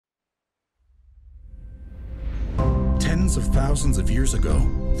tens of thousands of years ago,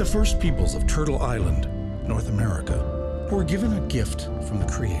 the first peoples of Turtle Island, North America, were given a gift from the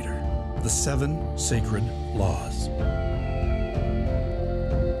Creator, the 7 sacred laws.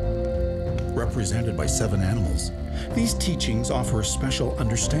 Represented by 7 animals, these teachings offer a special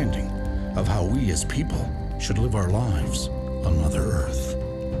understanding of how we as people should live our lives on Mother Earth.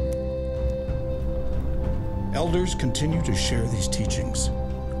 Elders continue to share these teachings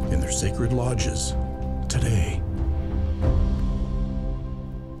in their sacred lodges today.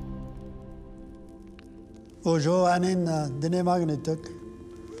 Ojo anin dine magnetuk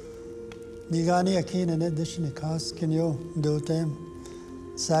nigani akin ane dishnikas kinyo dotem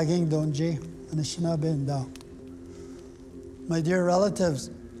Sagkeeng donji Anishinaabe Elder. My dear relatives,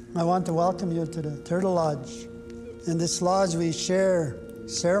 I want to welcome you to the Turtle Lodge. In this lodge we share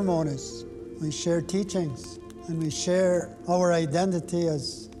ceremonies, we share teachings, and we share our identity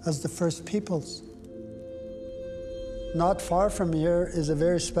as the first peoples. Not far from here is a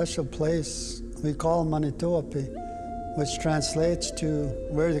very special place we call Manito Api, which translates to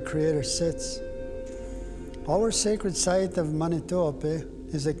where the Creator sits. Our sacred site of Manito Api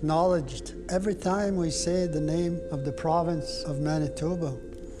is acknowledged every time we say the name of the province of Manitoba.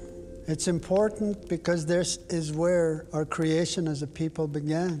 It's important because this is where our creation as a people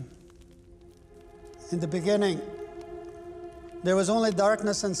began. In the beginning, there was only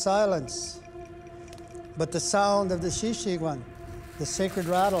darkness and silence, but the sound of the shishigwan, the sacred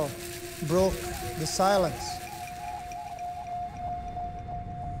rattle, broke the silence.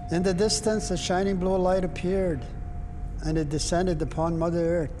 In the distance, a shining blue light appeared, and it descended upon Mother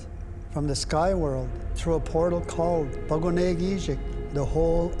Earth from the sky world through a portal called Peguis, the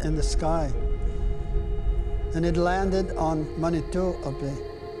hole in the sky. And it landed on Manito Api.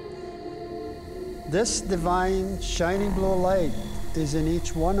 This divine shining blue light is in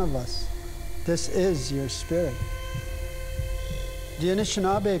each one of us. This is your spirit. The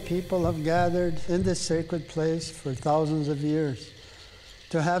Anishinaabe people have gathered in this sacred place for thousands of years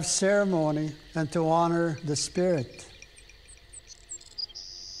to have ceremony and to honor the spirit.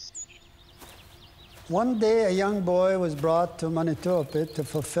 One day, a young boy was brought to Manito Api to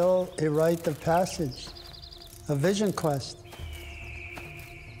fulfill a rite of passage, a vision quest.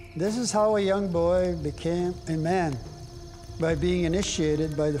 This is how a young boy became a man, by being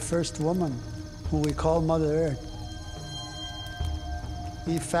initiated by the first woman, who we call Mother Earth.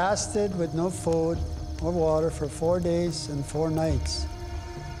 He fasted with no food or water for 4 days and 4 nights.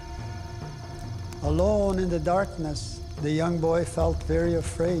 Alone in the darkness, the young boy felt very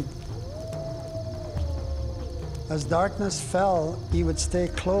afraid. As darkness fell, he would stay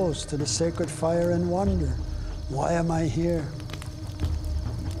close to the sacred fire and wonder, why am I here?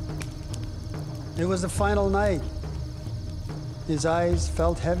 It was the final night. His eyes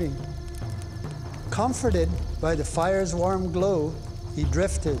felt heavy. Comforted by the fire's warm glow, he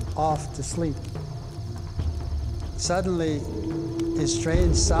drifted off to sleep. Suddenly, his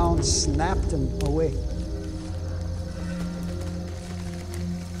strange sound snapped him awake.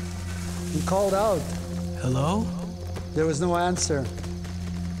 He called out, "Hello?" There was no answer,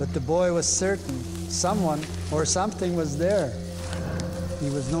 but the boy was certain someone or something was there. He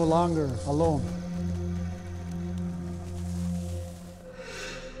was no longer alone.